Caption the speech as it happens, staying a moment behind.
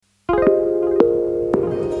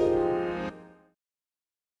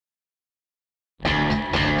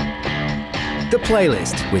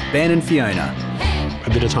Playlist with Ben and Fiona. A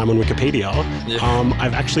bit of time on Wikipedia.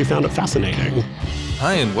 I've actually found it fascinating.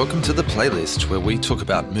 Hi, and welcome to The Playlist, where we talk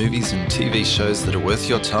about movies and TV shows that are worth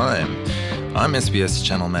your time. I'm SBS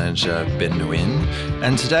Channel Manager Ben Nguyen,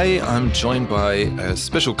 and today I'm joined by a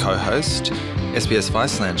special co-host, SBS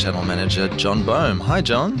Viceland Channel Manager John Beohm. Hi,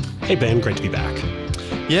 John. Hey, Ben. Great to be back.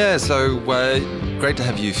 Yeah, so great to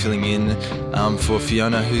have you filling in for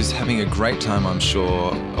Fiona, who's having a great time, I'm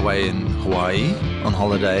sure, away in Hawaii on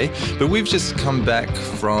holiday. But we've just come back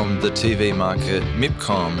from the TV market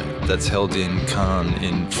MIPCOM that's held in Cannes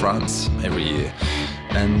in France every year.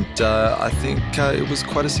 And I think it was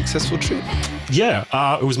quite a successful trip. Yeah,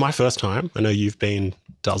 it was my first time. I know you've been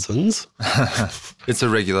dozens. It's a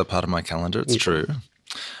regular part of my calendar, it's true.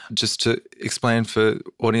 Just to explain for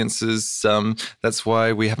audiences, that's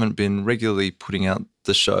why we haven't been regularly putting out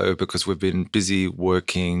the show, because we've been busy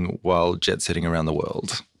working while jet-setting around the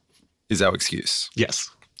world, is our excuse. Yes.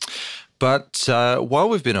 But while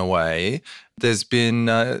we've been away, there's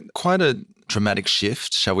been quite a dramatic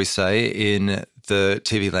shift, shall we say, in the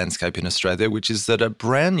TV landscape in Australia, which is that a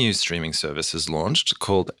brand new streaming service has launched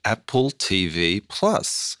called Apple TV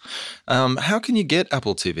Plus. How can you get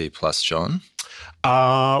Apple TV Plus, John?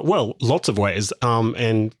 Well, lots of ways.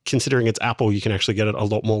 And considering it's Apple, you can actually get it a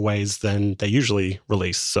lot more ways than they usually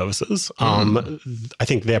release services. I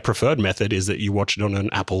think their preferred method is that you watch it on an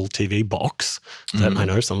Apple TV box that I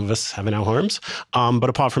know some of us have in our homes. But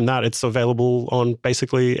apart from that, it's available on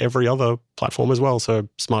basically every other platform as well. So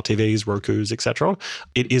smart TVs, Rokus, etc.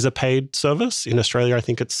 It is a paid service. In Australia, I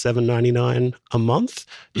think it's $7.99 a month.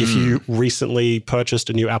 If you recently purchased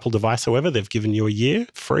a new Apple device, however, they've given you a year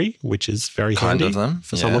free, which is very handy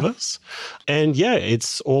for some of us. And yeah,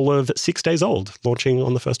 it's all of 6 days old, launching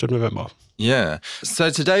on the 1st of November. Yeah. So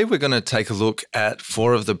today we're going to take a look at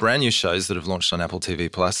 4 of the brand new shows that have launched on Apple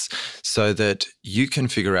TV Plus so that you can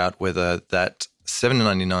figure out whether that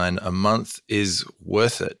 $7.99 a month is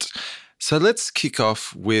worth it. So let's kick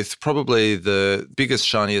off with probably the biggest,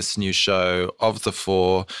 shiniest new show of the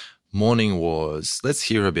 4, Morning Wars. Let's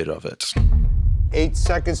hear a bit of it. 8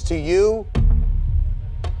 seconds to you.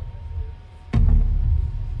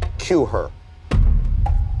 Cue her.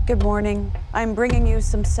 Good morning. I'm bringing you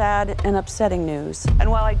some sad and upsetting news.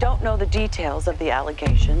 And while I don't know the details of the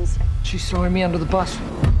allegations, she's throwing me under the bus.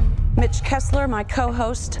 Mitch Kessler, my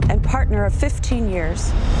co-host and partner of 15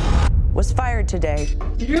 years, was fired today.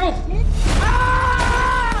 You!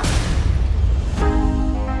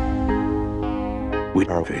 We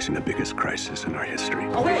are facing the biggest crisis in our history.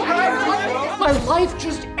 My life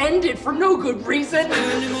just ended for no good reason.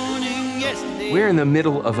 We're in the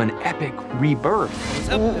middle of an epic rebirth.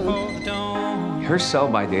 Her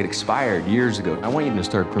sell-by date expired years ago. I want you to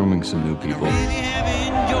start grooming some new people.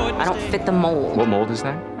 I don't fit the mold. What mold is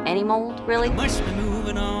that? Any mold, really?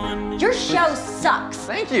 Your show sucks.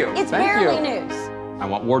 Thank you. It's Thank barely you. news. I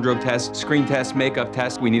want wardrobe tests, screen tests, makeup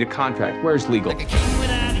tests. We need a contract. Where's legal?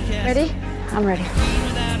 Ready? I'm ready.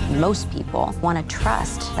 Most people want to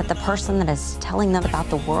trust that the person that is telling them about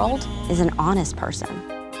the world is an honest person.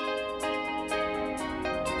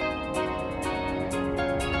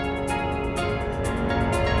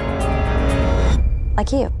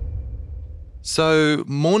 Like you. So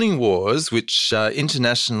Morning Wars, which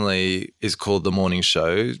internationally is called The Morning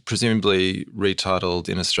Show, presumably retitled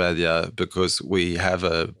in Australia because we have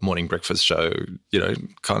a morning breakfast show,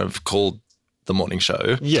 kind of called The Morning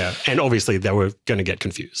Show. Yeah, and obviously they were going to get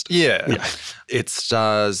confused. Yeah. It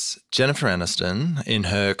stars Jennifer Aniston in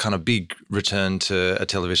her kind of big return to a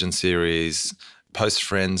television series. Post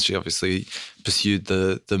Friends, she obviously pursued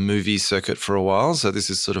the movie circuit for a while, so this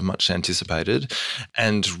is sort of much anticipated.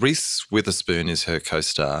 And Reese Witherspoon is her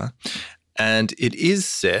co-star. And it is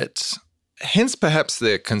set, hence perhaps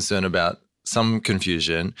their concern about some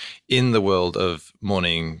confusion, in the world of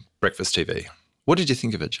morning breakfast TV. What did you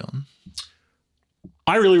think of it, John?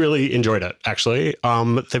 I really, really enjoyed it, actually.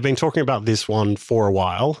 They've been talking about this one for a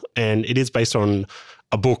while, and it is based on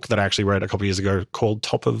a book that I actually read a couple of years ago called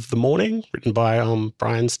Top of the Morning, written by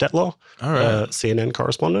Brian Stetler, CNN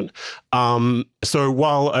correspondent. So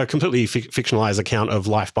while a completely fictionalized account of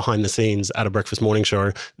life behind the scenes at a breakfast morning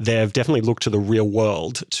show, they've definitely looked to the real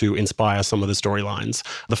world to inspire some of the storylines.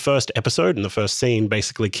 The first episode and the first scene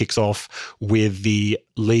basically kicks off with the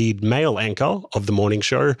lead male anchor of the morning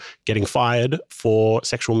show getting fired for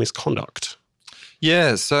sexual misconduct.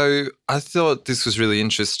 Yeah, so I thought this was really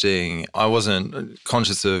interesting. I wasn't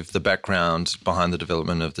conscious of the background behind the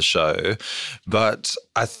development of the show, but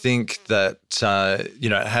I think that,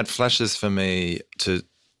 it had flashes for me to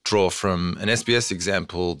draw from an SBS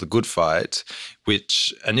example, The Good Fight,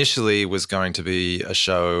 which initially was going to be a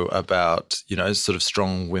show about, sort of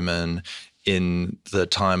strong women in the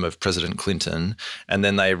time of President Clinton. And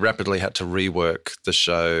then they rapidly had to rework the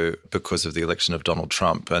show because of the election of Donald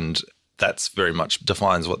Trump. And that's very much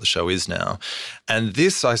defines what the show is now. And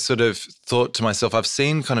this, I sort of thought to myself, I've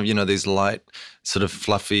seen kind of, these light, sort of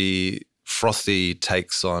fluffy, frothy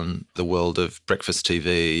takes on the world of breakfast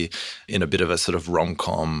TV in a bit of a sort of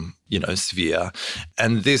rom-com, sphere.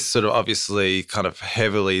 And this sort of obviously kind of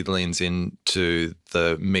heavily leans into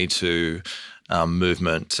the Me Too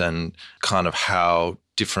movement and kind of how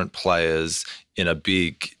different players in a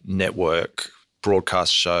big network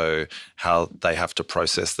broadcast show, how they have to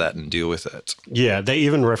process that and deal with it. Yeah, they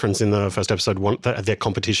even reference in the first episode their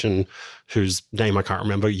competition, whose name I can't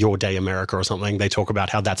remember, Your Day America or something. They talk about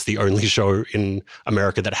how that's the only show in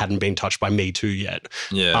America that hadn't been touched by Me Too yet.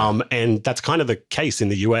 Yeah. And that's kind of the case in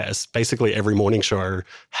the US. Basically, every morning show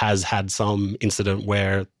has had some incident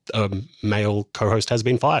where a male co-host has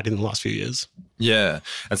been fired in the last few years. Yeah.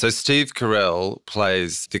 And so Steve Carell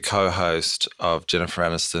plays the co-host of Jennifer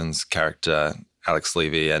Aniston's character, Alex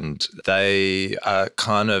Levy, and they are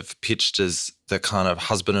kind of pitched as the kind of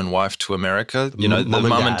husband and wife to America. The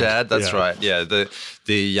mum and dad. That's right. Yeah.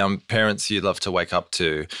 The parents you love to wake up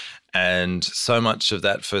to. And so much of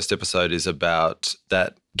that first episode is about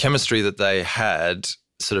that chemistry that they had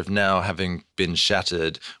sort of now having been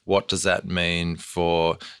shattered. What does that mean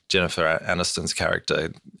for Jennifer Aniston's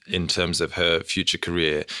character in terms of her future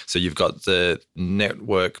career? So you've got the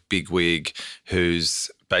network bigwig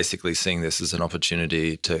who's basically seeing this as an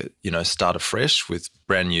opportunity to, start afresh with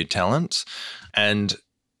brand new talent. And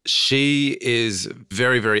she is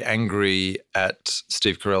very, very angry at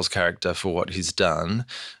Steve Carell's character for what he's done.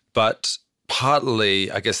 But partly,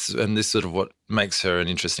 I guess, and this is sort of what makes her an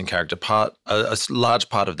interesting character, a large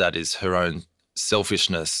part of that is her own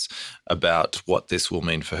selfishness about what this will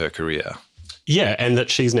mean for her career. Yeah, and that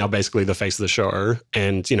she's now basically the face of the show.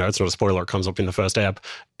 And, it's not a spoiler, it comes up in the first ep.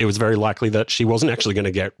 It was very likely that she wasn't actually going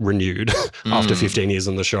to get renewed after 15 years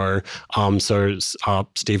on the show. So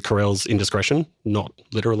Steve Carell's indiscretion, not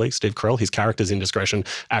literally Steve Carell, his character's indiscretion,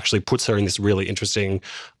 actually puts her in this really interesting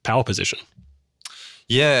power position.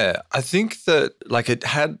 Yeah, I think that it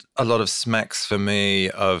had a lot of smacks for me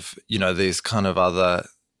of, these kind of other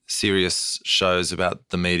serious shows about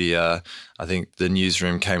the media. I think The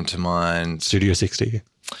Newsroom came to mind. Studio 60.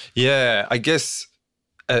 Yeah, I guess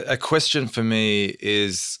a question for me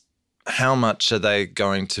is how much are they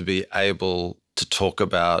going to be able to talk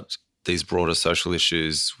about these broader social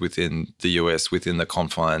issues within the US, within the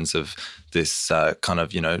confines of this kind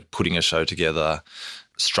of, putting a show together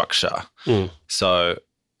structure. So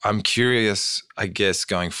I'm curious, I guess,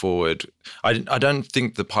 going forward. I don't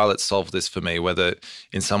think the pilot solved this for me, whether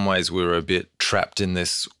in some ways we were a bit trapped in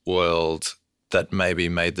this world that maybe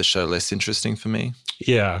made the show less interesting for me.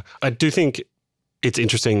 Yeah, I do think it's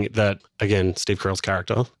interesting that, again, Steve Carell's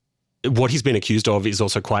character, what he's been accused of is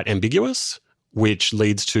also quite ambiguous, which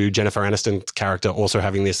leads to Jennifer Aniston's character also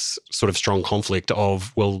having this sort of strong conflict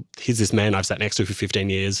of, well, here's this man I've sat next to for 15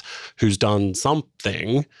 years who's done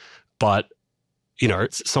something, but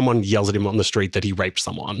someone yells at him on the street that he raped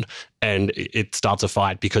someone and it starts a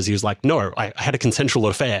fight because he was like, no, I had a consensual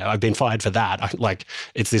affair. I've been fired for that.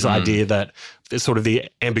 It's this idea that there's sort of the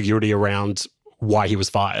ambiguity around why he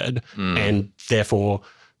was fired and therefore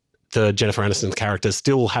the Jennifer Aniston's character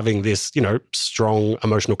still having this, strong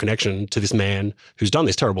emotional connection to this man who's done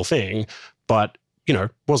this terrible thing, but,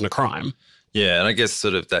 wasn't a crime. Yeah, and I guess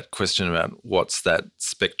sort of that question about what's that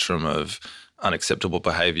spectrum of unacceptable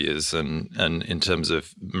behaviours and in terms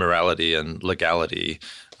of morality and legality,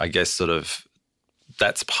 I guess sort of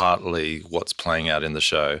that's partly what's playing out in the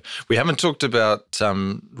show. We haven't talked about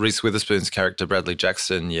Reese Witherspoon's character, Bradley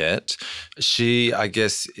Jackson, yet. She, I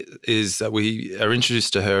guess, we are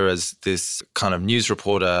introduced to her as this kind of news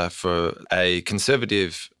reporter for a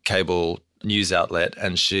conservative cable news outlet,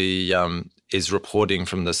 and she is reporting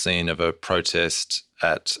from the scene of a protest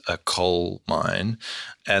at a coal mine.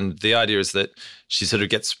 And the idea is that she sort of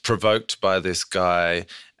gets provoked by this guy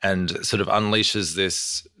and sort of unleashes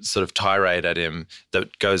this sort of tirade at him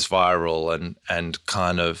that goes viral and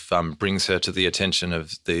kind of brings her to the attention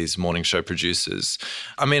of these morning show producers.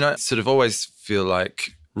 I mean, I sort of always feel like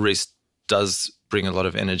Reese does bring a lot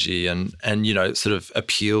of energy and sort of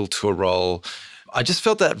appeal to a role. I just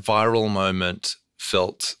felt that viral moment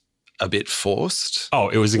felt a bit forced. Oh,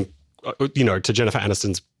 it was, to Jennifer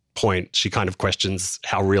Aniston's point, she kind of questions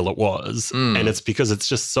how real it was. And it's because it's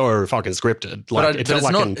just so fucking scripted. Like,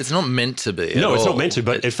 it's not meant to be. No, it's not meant to,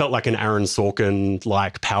 but it felt like an Aaron Sorkin,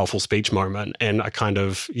 like, powerful speech moment. And I kind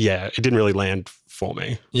of, it didn't really land for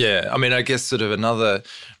me. Yeah. I mean, I guess sort of another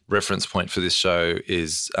reference point for this show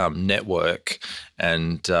is Network.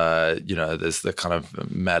 And, there's the kind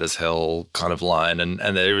of mad as hell kind of line. And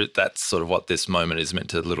that's sort of what this moment is meant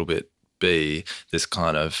to a little bit be, this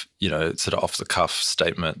kind of, sort of off the cuff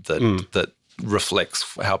statement that reflects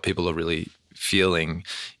how people are really feeling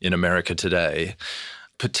in America today.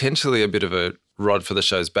 Potentially a bit of a rod for the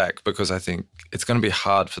show's back, because I think it's going to be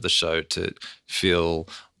hard for the show to feel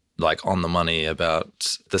like on the money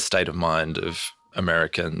about the state of mind of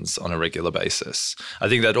Americans on a regular basis. I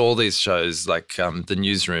think that all these shows, like The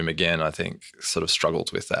Newsroom, again, I think sort of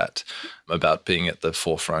struggled with that, about being at the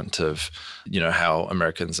forefront of, how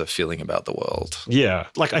Americans are feeling about the world. Yeah.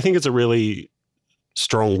 Like, I think it's a really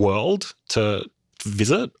strong world to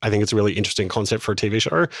visit. I think it's a really interesting concept for a TV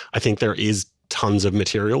show. I think there is tons of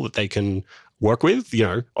material that they can work with.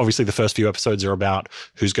 Obviously the first few episodes are about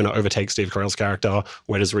who's going to overtake Steve Carell's character,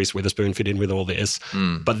 where does Reese Witherspoon fit in with all this.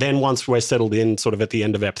 But then once we're settled in sort of at the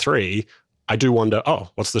end of Ep 3, I do wonder,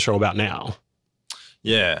 what's the show about now?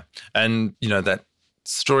 Yeah. And, that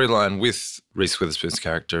storyline with Reese Witherspoon's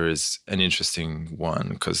character is an interesting one,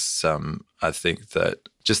 because I think that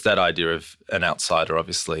just that idea of an outsider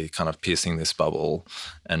obviously kind of piercing this bubble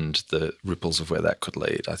and the ripples of where that could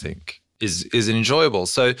lead, I think is enjoyable.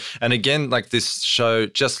 So, and again, like, this show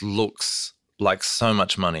just looks like so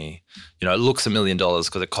much money. It looks $1 million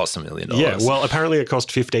because it costs $1 million. Yeah, well, apparently it cost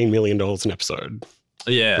 $15 million an episode.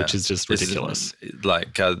 Yeah. Which is just ridiculous.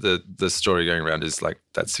 Like, the story going around is like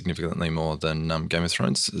that's significantly more than Game of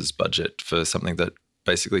Thrones' budget for something that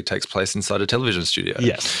basically takes place inside a television studio.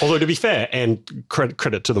 Yes. Although, to be fair, and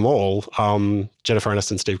credit to them all, Jennifer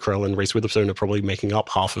Aniston, Steve Carell and Reese Witherspoon are probably making up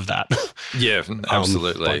half of that. Yeah,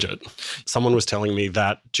 absolutely. Budget. Someone was telling me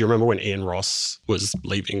that, do you remember when Ian Ross was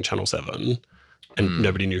leaving Channel 7 and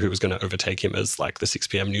nobody knew who was going to overtake him as like the 6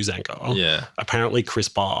 p.m. news anchor? Yeah. Apparently Chris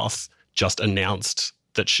Barth just announced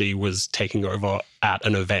that she was taking over at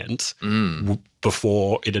an event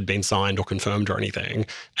before it had been signed or confirmed or anything.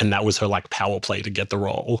 And that was her like power play to get the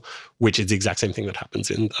role, which is the exact same thing that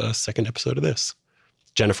happens in the second episode of this.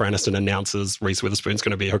 Jennifer Aniston announces Reese Witherspoon's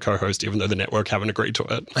going to be her co-host, even though the network haven't agreed to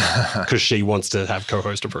it, because she wants to have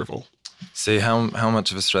co-host approval. See how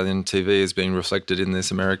much of Australian TV is being reflected in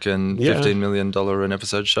this American $15 million an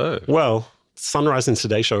episode show. Well, Sunrise and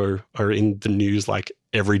Today Show are in the news like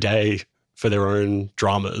every day for their own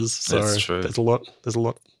dramas. So that's true. There's a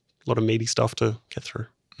lot of meaty stuff to get through.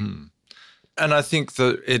 And I think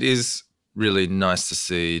that it is really nice to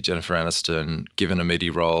see Jennifer Aniston given a meaty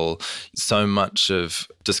role. So much of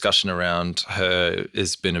discussion around her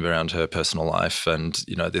has been around her personal life and,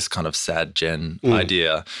 this kind of sad Jen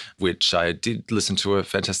idea, which I did listen to a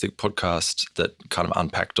fantastic podcast that kind of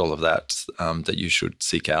unpacked all of that, that you should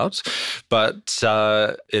seek out. But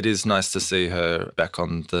it is nice to see her back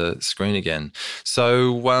on the screen again.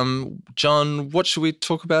 So, John, what should we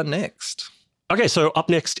talk about next? Okay, so up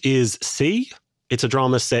next is C. It's a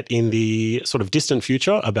drama set in the sort of distant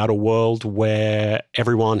future about a world where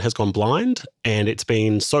everyone has gone blind, and it's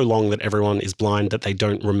been so long that everyone is blind that they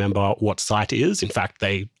don't remember what sight is. In fact,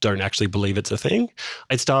 they don't actually believe it's a thing.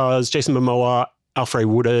 It stars Jason Momoa, Alfre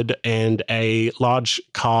Woodard, and a large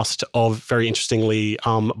cast of very interestingly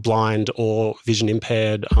blind or vision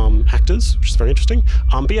impaired actors, which is very interesting.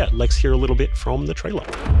 But yeah, let's hear a little bit from the trailer.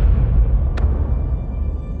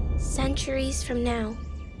 Centuries from now,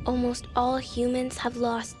 almost all humans have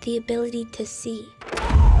lost the ability to see.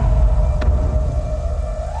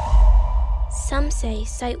 Some say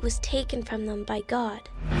sight was taken from them by God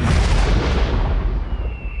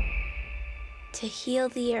to heal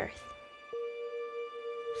the earth.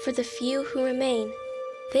 For the few who remain,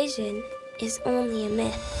 vision is only a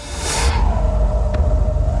myth.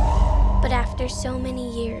 But after so many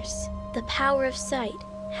years, the power of sight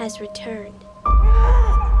has returned.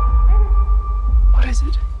 What is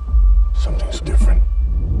it? Something's different.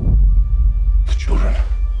 The children,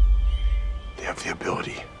 they have the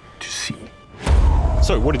ability to see.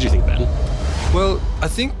 So what did you think, Ben? Well, I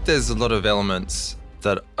think there's a lot of elements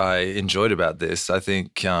that I enjoyed about this. I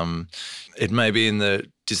think it may be in the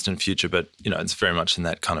distant future, but, it's very much in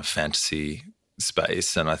that kind of fantasy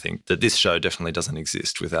space. And I think that this show definitely doesn't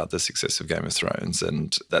exist without the success of Game of Thrones.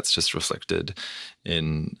 And that's just reflected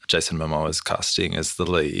in Jason Momoa's casting as the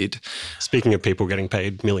lead. Speaking of people getting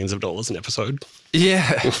paid millions of dollars an episode.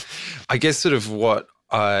 Yeah. I guess sort of what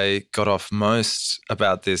I got off most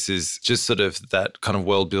about this is just sort of that kind of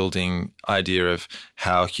world-building idea of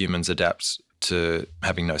how humans adapt to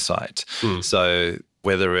having no sight. So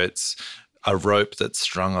whether it's a rope that's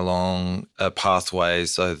strung along a pathway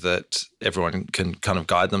so that everyone can kind of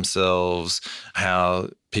guide themselves, how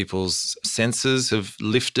people's senses have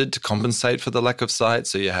lifted to compensate for the lack of sight.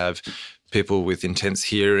 So you have people with intense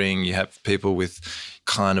hearing, you have people with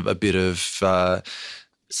kind of a bit of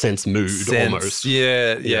sense mood almost.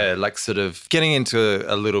 Yeah, like sort of getting into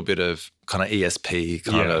a little bit of kind of ESP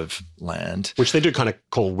kind of land. Which they do kind of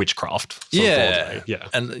call witchcraft. Yeah.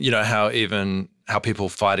 And, you know, how people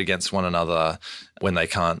fight against one another when they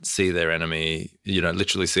can't see their enemy, you know,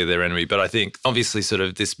 literally see their enemy. But I think obviously sort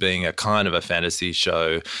of this being a kind of a fantasy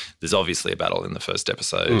show, there's obviously a battle in the first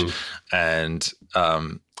episode. And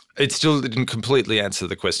it still didn't completely answer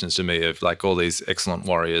the questions to me of like all these excellent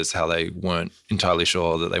warriors, how they weren't entirely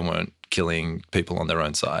sure that they weren't killing people on their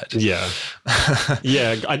own side. Yeah.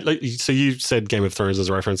 So you said Game of Thrones as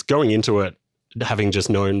a reference. Going into it, having just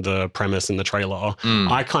known the premise in the trailer,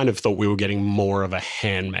 I kind of thought we were getting more of a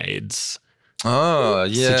Handmaid's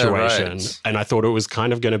situation. Right. And I thought it was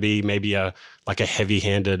kind of going to be maybe a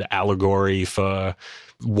heavy-handed allegory for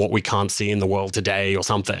what we can't see in the world today or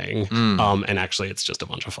something. And actually it's just a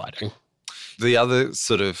bunch of fighting. The other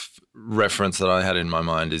sort of reference that I had in my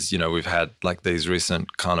mind is, you know, we've had like these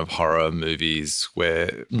recent kind of horror movies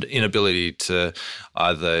where inability to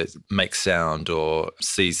either make sound or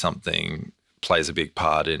see something plays a big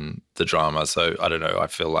part in the drama. So I don't know, I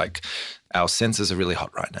feel like our senses are really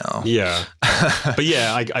hot right now. Yeah. But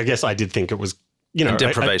yeah, I guess I did think it was, you know,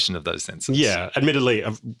 deprivation of those senses. Yeah. Admittedly,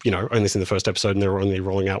 I've, you know, only seen the first episode and they were only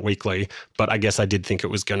rolling out weekly, but I guess I did think it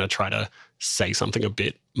was going to try to say something a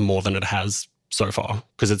bit more than it has so far,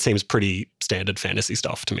 because it seems pretty standard fantasy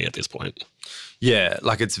stuff to me at this point. Yeah.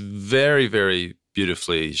 Like it's very, very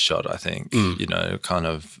beautifully shot, I think. You know, kind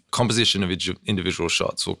of composition of individual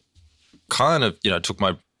shots will kind of, you know, took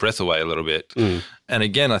my breath away a little bit. And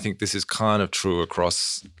again, I think this is kind of true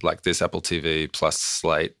across like this Apple TV Plus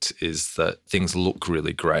slate, is that things look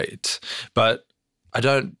really great. But I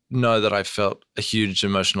don't know that I felt a huge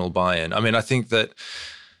emotional buy-in. I mean, I think that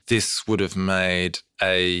this would have made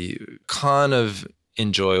a kind of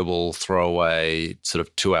enjoyable throwaway sort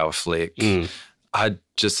of 2-hour flick.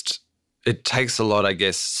 It takes a lot, I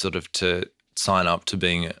guess, sort of to sign up to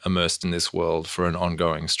being immersed in this world for an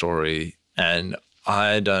ongoing story. And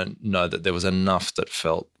I don't know that there was enough that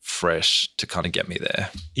felt fresh to kind of get me there.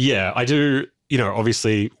 Yeah, I do. You know,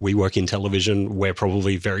 obviously we work in television. We're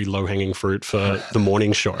probably very low-hanging fruit for the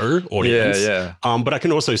morning show audience. Yeah. But I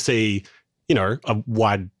can also see, you know, a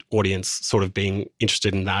wide audience sort of being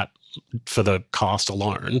interested in that for the cast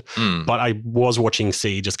alone. But I was watching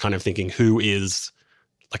C just kind of thinking, who is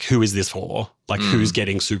this for? Like, who's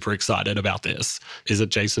getting super excited about this? Is it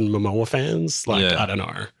Jason Momoa fans? I don't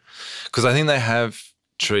know. Because I think they have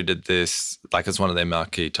treated this like as one of their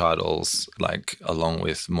marquee titles, like along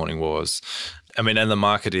with Morning Wars. I mean, and the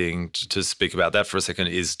marketing, to speak about that for a second,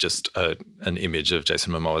 is just an image of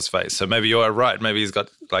Jason Momoa's face. So maybe you're right. Maybe he's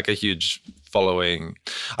got like a huge following.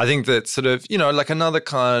 I think that sort of, you know, like another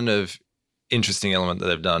kind of interesting element that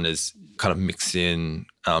they've done is kind of mix in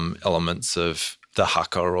elements of the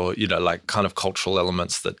haka, or, you know, like kind of cultural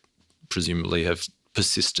elements that presumably have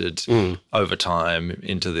persisted over time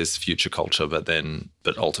into this future culture, but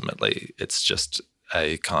ultimately it's just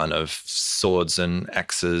a kind of swords and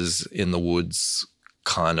axes in the woods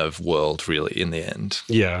kind of world, really, in the end.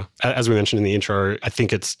 Yeah. As we mentioned in the intro, I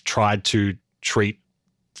think it's tried to treat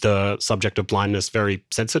the subject of blindness very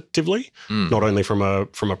sensitively, not only from a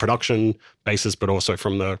production basis, but also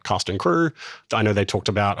from the cast and crew. I know they talked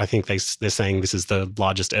about, I think they're saying this is the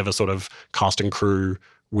largest ever sort of cast and crew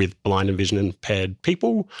with blind and vision impaired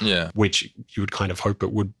people, which you would kind of hope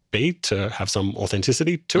it would be to have some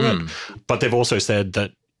authenticity to it. But they've also said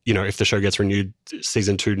that, you know, if the show gets renewed,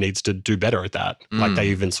 season 2 needs to do better at that. Like they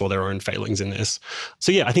even saw their own failings in this.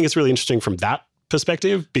 So yeah, I think it's really interesting from that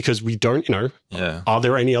perspective, because we don't, you know, are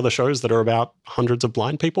there any other shows that are about hundreds of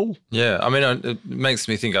blind people? Yeah, I mean, it makes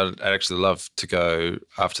me think I'd actually love to go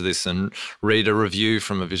after this and read a review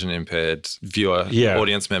from a vision impaired viewer,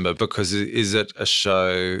 audience member, because is it a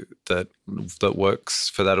show that works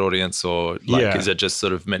for that audience, or like is it just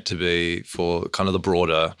sort of meant to be for kind of the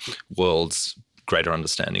broader world's greater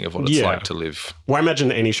understanding of what it's like to live? Well, I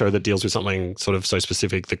imagine any show that deals with something sort of so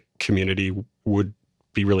specific, the community would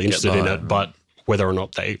be really interested in it, but whether or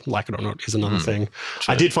not they like it or not is another thing.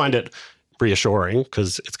 True. I did find it reassuring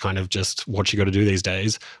because it's kind of just what you got to do these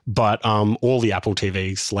days. But all the Apple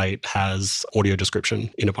TV slate has audio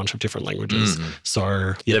description in a bunch of different languages.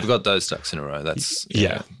 So they've got those ducks in a row. That's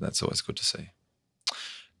that's always good to see.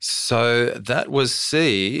 So that was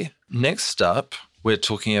C. Next up, we're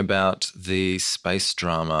talking about the space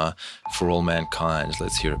drama For All Mankind.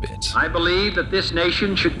 Let's hear a bit. I believe that this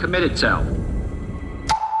nation should commit itself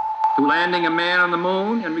to landing a man on the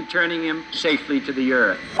moon and returning him safely to the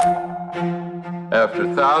earth.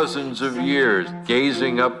 After thousands of years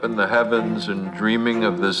gazing up in the heavens and dreaming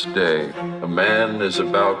of this day, a man is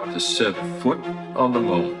about to set foot on the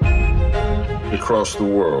moon. Across the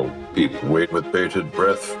world, people wait with bated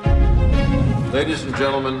breath. Ladies and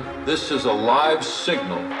gentlemen, this is a live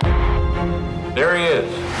signal. There he is.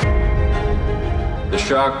 The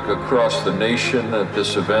shock across the nation at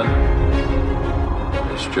this event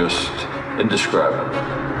is just indescribable.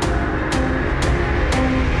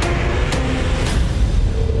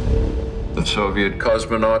 The Soviet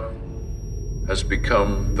cosmonaut has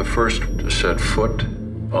become the first to set foot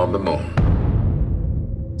on the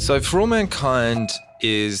moon. So For All Mankind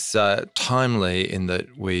is timely in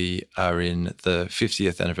that we are in the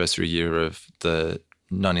 50th anniversary year of the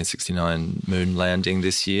 1969 moon landing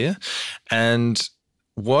this year. And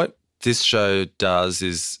what this show does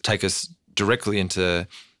is take us directly into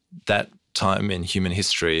that time in human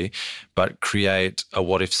history, but create a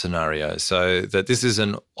what-if scenario. So that this is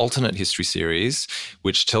an alternate history series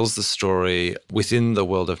which tells the story within the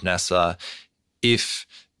world of NASA if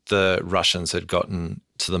the Russians had gotten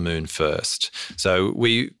to the moon first. So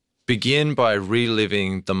we begin by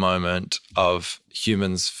reliving the moment of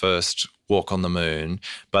humans' first walk on the moon,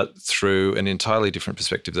 but through an entirely different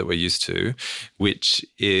perspective that we're used to, which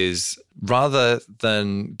is rather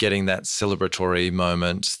than getting that celebratory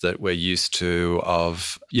moment that we're used to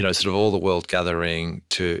of, you know, sort of all the world gathering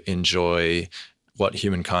to enjoy what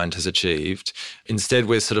humankind has achieved, instead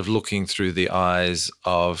we're sort of looking through the eyes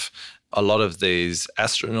of a lot of these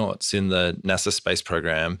astronauts in the NASA space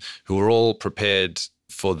program who were all prepared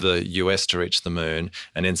for the US to reach the moon,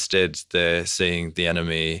 and instead they're seeing the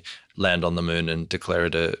enemy land on the moon and declare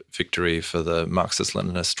it a victory for the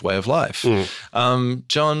Marxist-Leninist way of life.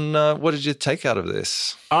 John, what did you take out of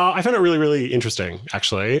this? I found it really, really interesting,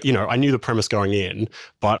 actually. You know, I knew the premise going in,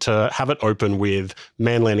 but to have it open with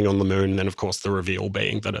man landing on the moon and then, of course, the reveal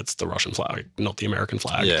being that it's the Russian flag, not the American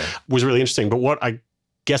flag, was really interesting. But what I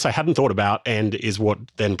guess I hadn't thought about, and is what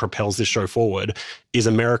then propels this show forward, is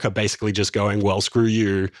America basically just going, well, screw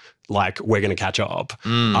you, like, we're going to catch up.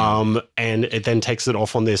 And it then takes it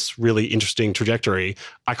off on this really interesting trajectory.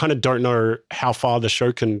 I kind of don't know how far the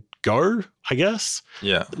show can go, I guess.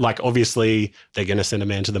 Yeah. Like, obviously, they're going to send a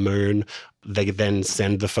man to the moon. They then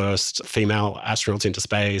send the first female astronauts into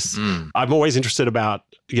space. I'm always interested about,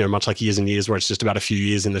 you know, much like Years and Years, where it's just about a few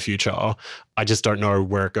years in the future. I just don't know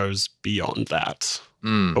where it goes beyond that.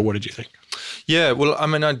 But what did you think? Yeah, well, I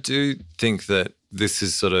mean, I do think that this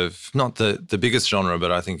is sort of not the biggest genre,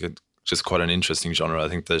 but I think it's just quite an interesting genre. I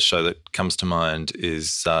think the show that comes to mind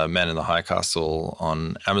is Man in the High Castle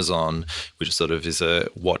on Amazon, which sort of is a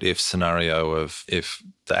what-if scenario of if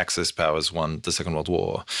the Axis powers won the Second World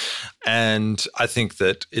War. And I think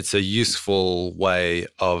that it's a useful way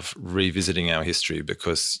of revisiting our history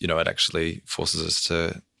because, you know, it actually forces us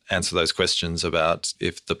to answer those questions about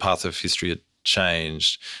if the path of history had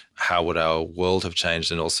changed, how would our world have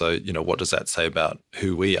changed? And also, you know, what does that say about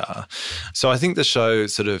who we are? So I think the show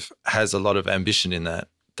sort of has a lot of ambition in that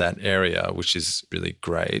area, which is really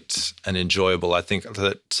great and enjoyable. I think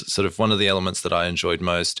that sort of one of the elements that I enjoyed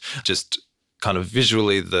most, just kind of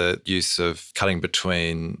visually, the use of cutting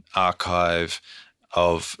between archive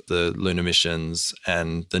of the lunar missions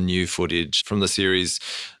and the new footage from the series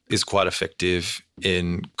is quite effective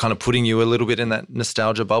in kind of putting you a little bit in that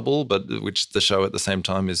nostalgia bubble, but which the show at the same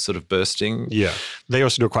time is sort of bursting. Yeah. They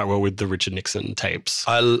also do it quite well with the Richard Nixon tapes.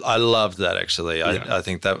 I loved that, actually. Yeah. I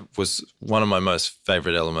think that was one of my most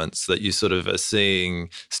favourite elements, that you sort of are seeing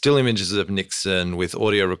still images of Nixon with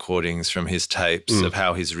audio recordings from his tapes of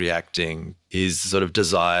how he's reacting, his sort of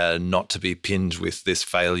desire not to be pinned with this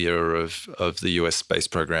failure of the US space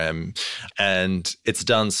program. And it's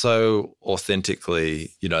done so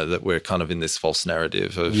authentically, you know, that we're kind of in this false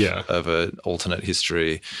narrative of an alternate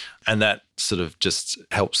history. And that sort of just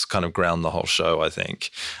helps kind of ground the whole show, I think.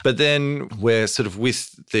 But then we're sort of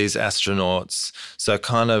with these astronauts, so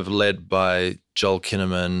kind of led by Joel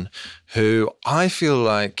Kinnaman, who I feel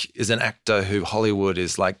like is an actor who Hollywood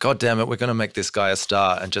is like, God damn it, we're going to make this guy a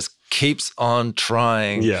star, and just keeps on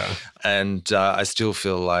trying. Yeah. And I still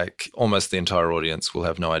feel like almost the entire audience will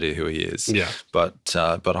have no idea who he is. Yeah. But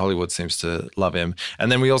Hollywood seems to love him.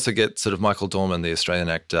 And then we also get sort of Michael Dorman, the Australian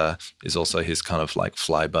actor, is also his kind of like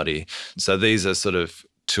fly buddy. So these are sort of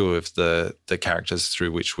two of the characters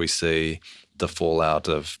through which we see the fallout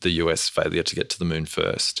of the US failure to get to the moon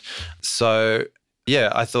first. So,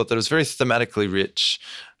 yeah, I thought that it was very thematically rich.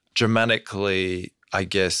 Dramatically, I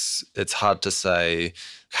guess it's hard to say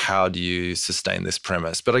how do you sustain this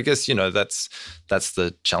premise. But I guess, that's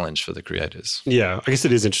the challenge for the creators. Yeah, I guess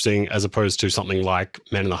it is interesting as opposed to something like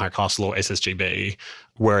Man in the High Castle or SSGB,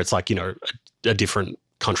 where it's like, a different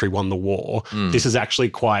country won the war. This is actually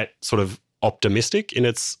quite sort of optimistic in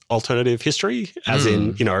its alternative history, as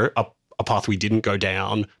in, a path we didn't go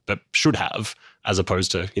down but should have, as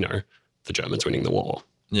opposed to, the Germans winning the war.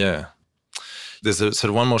 Yeah. There's a sort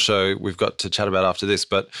of one more show we've got to chat about after this,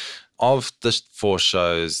 but of the 4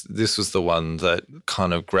 shows, this was the one that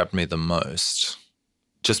kind of grabbed me the most,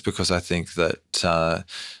 just because I think that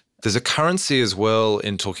there's a currency as well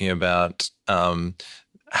in talking about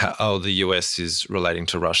how the US is relating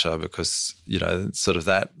to Russia, because, sort of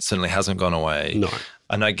that certainly hasn't gone away. No.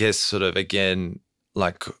 And I guess sort of, again,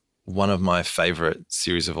 like one of my favorite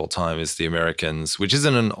series of all time is The Americans, which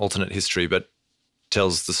isn't an alternate history, but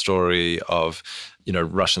tells the story of,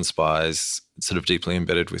 Russian spies sort of deeply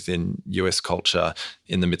embedded within US culture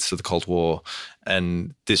in the midst of the Cold War.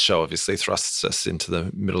 And this show obviously thrusts us into the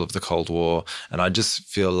middle of the Cold War. And I just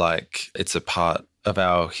feel like it's a part of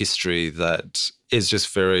our history that is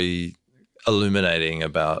just very illuminating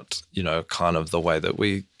about, kind of the way that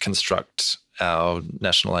we construct our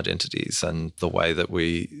national identities and the way that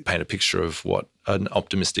we paint a picture of what an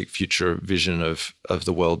optimistic future vision of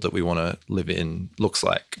the world that we want to live in looks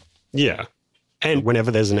like. Yeah. And whenever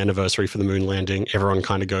there's an anniversary for the moon landing, everyone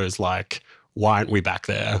kind of goes like, why aren't we back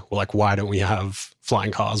there? Or like, why don't we have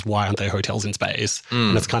flying cars? Why aren't there hotels in space?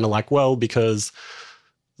 And it's kind of like, well, because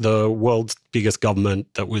the world's biggest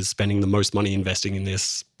government that was spending the most money investing in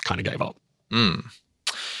this kind of gave up.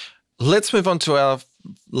 Let's move on to our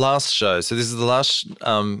last show. So this is the last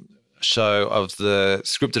show of the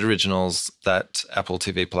scripted originals that Apple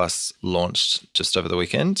TV Plus launched just over the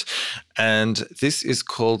weekend. And this is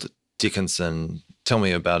called Dickinson. Tell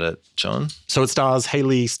me about it, John. So it stars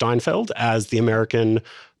Haley Steinfeld as the American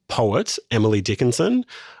poet, Emily Dickinson.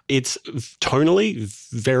 It's tonally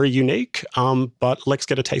very unique, but let's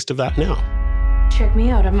get a taste of that now. Check me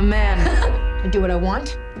out. I'm a man. I do what I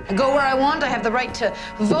want. I go where I want. I have the right to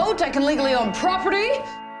vote. I can legally own property.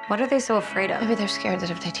 What are they so afraid of? Maybe they're scared that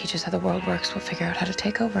if they teach us how the world works, we'll figure out how to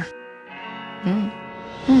take over. Oh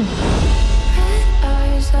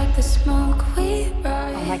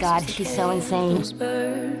my God, she's so insane.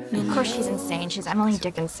 Of course she's insane. She's Emily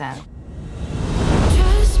Dickinson.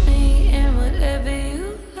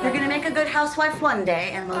 You're gonna make a good housewife one day,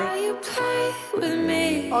 Emily.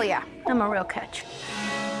 Oh yeah, I'm a real catch.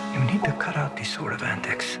 You need to cut out these sort of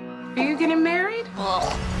antics. Are you getting married?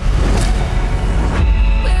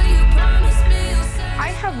 I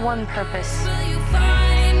have one purpose.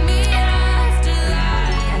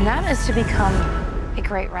 And that is to become a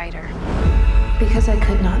great writer. Because I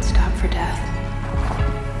could not stop for death,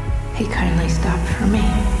 he kindly stopped for me.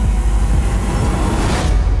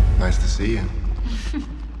 Nice to see you.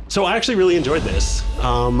 So I actually really enjoyed this.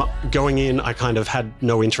 Going in, I kind of had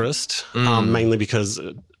no interest, mainly because,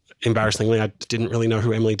 embarrassingly, I didn't really know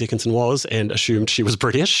who Emily Dickinson was and assumed she was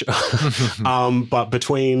British. But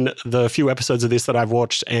between the few episodes of this that I've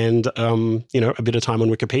watched and, a bit of time on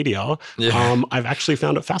Wikipedia, I've actually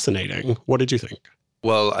found it fascinating. What did you think?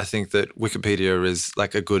 Well, I think that Wikipedia is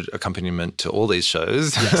like a good accompaniment to all these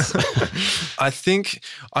shows. Yes. I think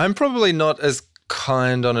I'm probably not as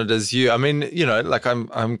kind on it as you. I mean,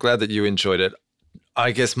 I'm glad that you enjoyed it.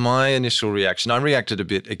 I guess my initial reaction, I reacted a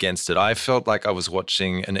bit against it. I felt like I was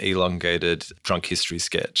watching an elongated drunk history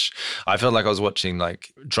sketch. I felt like I was watching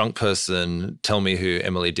like drunk person tell me who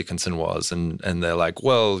Emily Dickinson was. And they're like,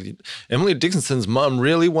 well, Emily Dickinson's mum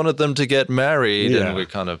really wanted them to get married. Yeah. And we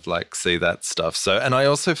kind of like see that stuff. So, and I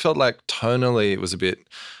also felt like tonally it was a bit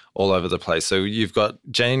all over the place. So you've got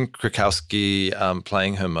Jane Krakowski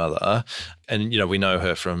playing her mother, and we know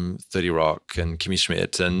her from 30 Rock and Kimmy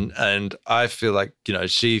Schmidt, and I feel like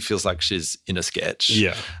she feels like she's in a sketch.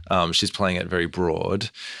 Yeah, she's playing it very broad,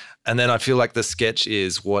 and then I feel like the sketch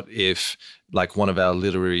is what if like one of our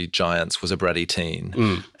literary giants was a bratty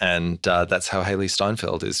teen, and that's how Haley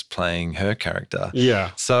Steinfeld is playing her character.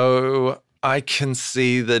 Yeah, so I can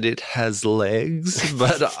see that it has legs,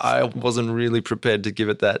 but I wasn't really prepared to give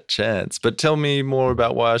it that chance. But tell me more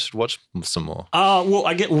about why I should watch some more.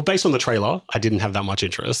 Well, based on the trailer, I didn't have that much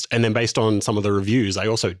interest. And then based on some of the reviews, I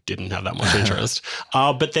also didn't have that much interest.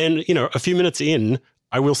 But then, a few minutes in,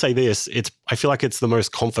 I will say this, I feel like it's the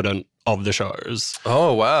most confident of the shows.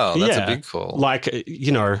 Oh, wow. That's a big call. Like,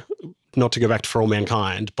 not to go back to For All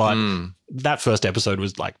Mankind, but that first episode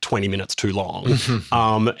was like 20 minutes too long.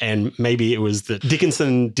 And maybe it was that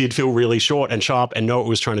Dickinson did feel really short and sharp and know what it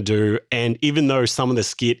was trying to do. And even though some of the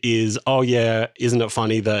skit is, oh yeah, isn't it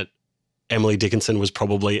funny that Emily Dickinson was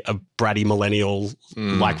probably a bratty millennial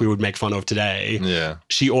like we would make fun of today. Yeah.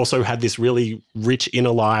 She also had this really rich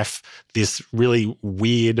inner life, this really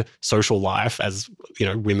weird social life, as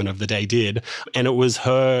women of the day did. And it was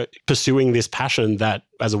her pursuing this passion that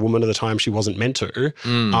as a woman of the time she wasn't meant to,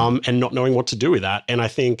 and not knowing what to do with that. And I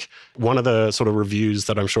think one of the sort of reviews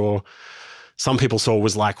that I'm sure some people saw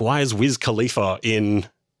was like, why is Wiz Khalifa in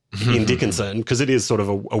Dickinson? Because it is sort of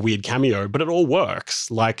a weird cameo, but it all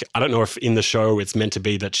works. Like, I don't know if in the show it's meant to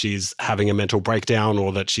be that she's having a mental breakdown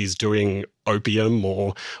or that she's doing opium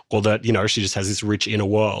or that, she just has this rich inner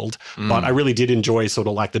world. But I really did enjoy sort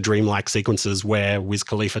of like the dreamlike sequences where Wiz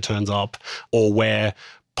Khalifa turns up or where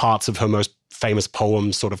parts of her most famous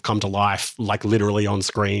poems sort of come to life, like literally on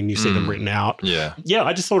screen. You see them written out. Yeah. Yeah,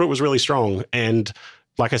 I just thought it was really strong. And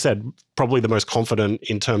like I said, probably the most confident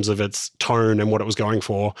in terms of its tone and what it was going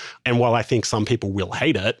for. And while I think some people will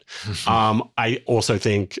hate it, I also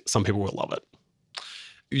think some people will love it.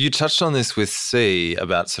 You touched on this with C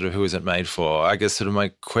about sort of who is it made for. I guess sort of my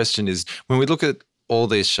question is, when we look at all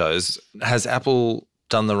these shows, has Apple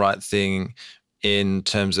done the right thing in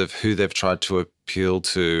terms of who they've tried to appeal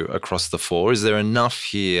to across the four? Is there enough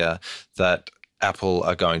here that Apple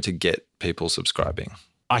are going to get people subscribing?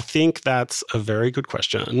 I think that's a very good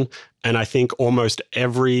question. And I think almost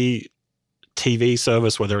every TV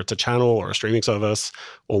service, whether it's a channel or a streaming service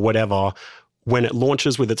or whatever, when it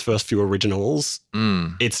launches with its first few originals,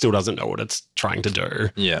 it still doesn't know what it's trying to do.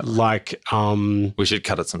 Yeah. Like, we should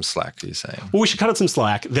cut it some slack, you're saying? Well, we should cut it some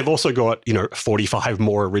slack. They've also got, 45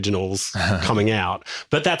 more originals coming out.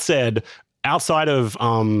 But that said, outside of,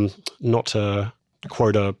 not to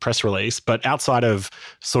quote a press release, but outside of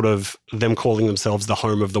sort of them calling themselves the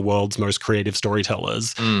home of the world's most creative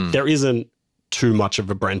storytellers, there isn't too much of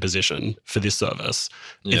a brand position for this service.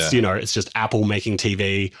 Yeah. It's, it's just Apple making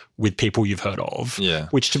TV with people you've heard of,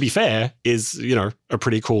 which to be fair is, a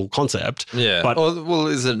pretty cool concept. Yeah. But, well,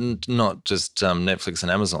 is it not just Netflix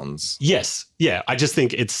and Amazon's? Yes. Yeah. I just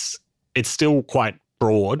think it's still quite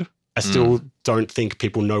broad. I still don't think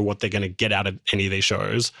people know what they're going to get out of any of these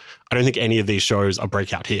shows. I don't think any of these shows are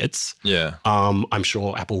breakout hits. Yeah. I'm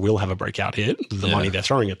sure Apple will have a breakout hit, the money they're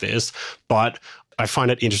throwing at this. But I find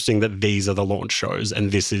it interesting that these are the launch shows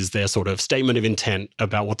and this is their sort of statement of intent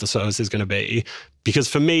about what the service is going to be. Because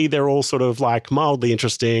for me, they're all sort of like mildly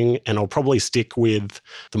interesting and I'll probably stick with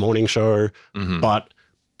the morning show. But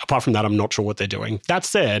apart from that, I'm not sure what they're doing. That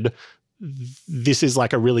said, this is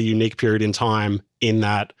like a really unique period in time in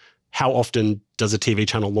that how often does a TV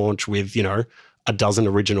channel launch with, a dozen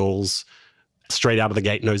originals straight out of the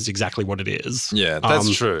gate knows exactly what it is? Yeah,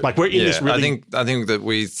 that's true. Like we're in this really... I think that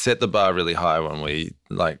we set the bar really high when we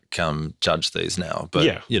judge these now.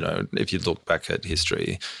 But, if you look back at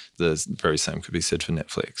history, the very same could be said for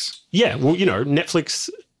Netflix. Yeah, well, Netflix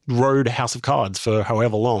rode House of Cards for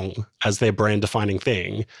however long as their brand defining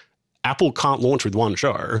thing. Apple can't launch with one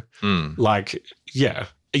show.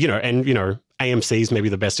 AMC is maybe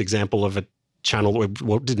the best example of a channel that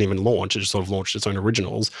it didn't even launch. It just sort of launched its own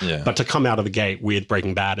originals. Yeah. But to come out of the gate with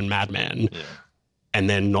Breaking Bad and Mad Men, and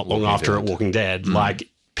then not long after it, Walking Dead,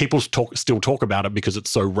 people still talk about it because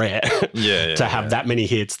it's so rare to have that many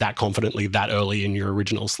hits that confidently that early in your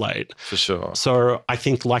original slate. For sure. So I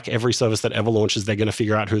think like every service that ever launches, they're going to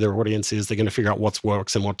figure out who their audience is. They're going to figure out what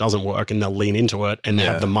works and what doesn't work, and they'll lean into it and they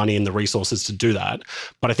have the money and the resources to do that.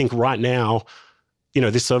 But I think right now,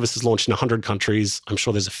 this service is launched in 100 countries. I'm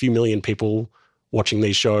sure there's a few million people watching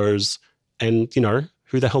these shows. And,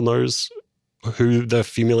 who the hell knows who the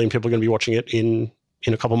few million people are going to be watching it in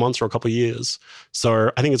a couple months or a couple of years. So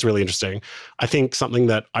I think it's really interesting. I think something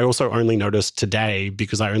that I also only noticed today,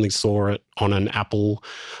 because I only saw it on an Apple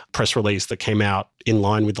press release that came out in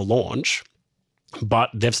line with the launch, but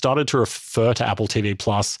they've started to refer to Apple TV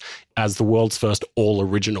Plus as the world's first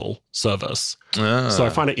all-original service. So I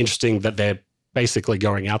find it interesting that they're basically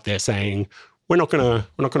going out there saying, we're not going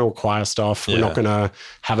to acquire stuff. We're not going to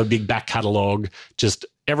have a big back catalog. Just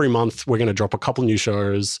every month we're going to drop a couple new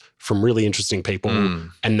shows from really interesting people,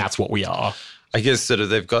 and that's what we are. I guess sort of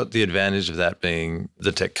they've got the advantage of that being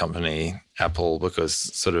the tech company, Apple, because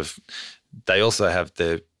sort of they also have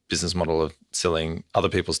their business model of selling other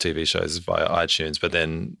people's TV shows via iTunes, but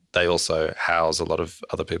then they also house a lot of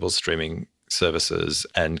other people's streaming services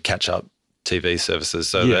and catch-up TV services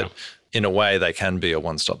so that in a way they can be a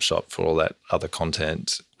one-stop shop for all that other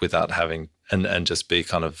content without having and just be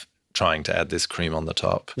kind of trying to add this cream on the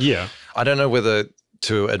top. Yeah. I don't know whether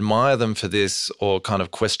to admire them for this or kind of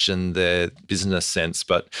question their business sense,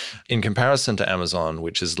 but in comparison to Amazon,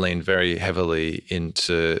 which has leaned very heavily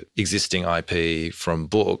into existing IP from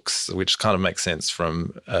books, which kind of makes sense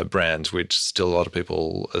from a brand which still a lot of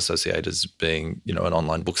people associate as being, you know, an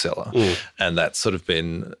online bookseller. And that's sort of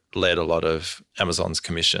been led a lot of Amazon's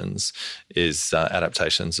commissions is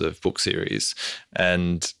adaptations of book series.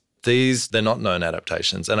 And these, they're not known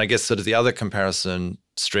adaptations. And I guess sort of the other comparison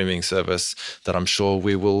streaming service that I'm sure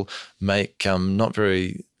we will make not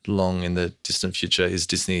very long in the distant future is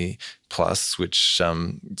Disney Plus, which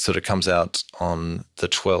sort of comes out on the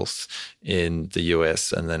 12th in the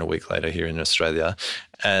US and then a week later here in Australia.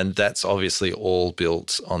 And that's obviously all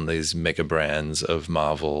built on these mega brands of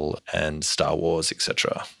Marvel and Star Wars,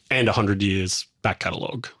 etc. And 100 years back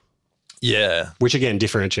catalogue. Yeah. Which again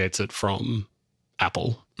differentiates it from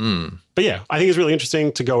Apple. But yeah, I think it's really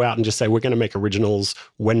interesting to go out and just say, we're going to make originals.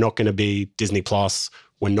 We're not going to be Disney Plus.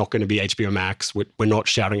 We're not going to be HBO Max. We're not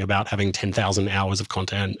shouting about having 10,000 hours of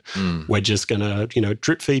content. We're just going to, you know,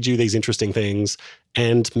 drip feed you these interesting things.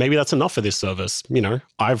 And maybe that's enough for this service. You know,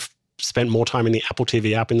 I've spent more time in the Apple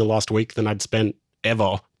TV app in the last week than I'd spent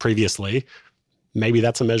ever previously. Maybe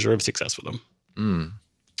that's a measure of success for them.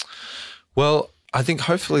 Well, I think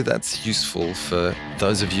hopefully that's useful for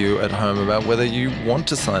those of you at home about whether you want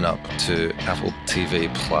to sign up to Apple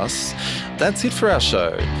TV Plus. That's it for our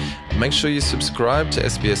show. Make sure you subscribe to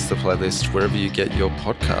SBS The Playlist wherever you get your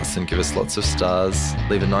podcasts and give us lots of stars,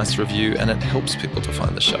 leave a nice review, and it helps people to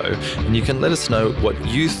find the show. And you can let us know what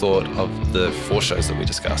you thought of the 4 shows that we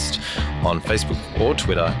discussed on Facebook or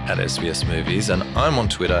Twitter at SBS Movies. And I'm on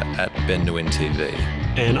Twitter at Ben Nguyen TV.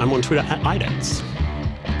 And I'm on Twitter at iDance.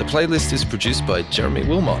 The Playlist is produced by Jeremy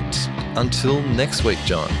Wilmot. Until next week,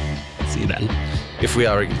 John. See you then. If we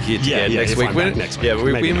are here together next week.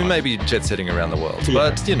 We may be jet setting around the world,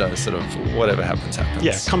 but, you know, sort of whatever happens, happens.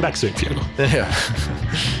 Yeah, come back soon, Fiona. Yeah.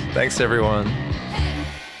 Thanks, everyone.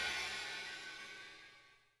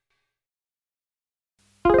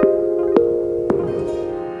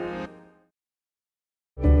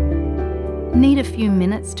 Need a few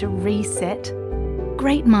minutes to reset?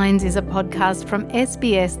 Great Minds is a podcast from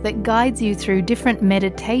SBS that guides you through different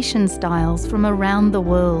meditation styles from around the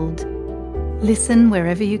world. Listen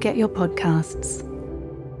wherever you get your podcasts.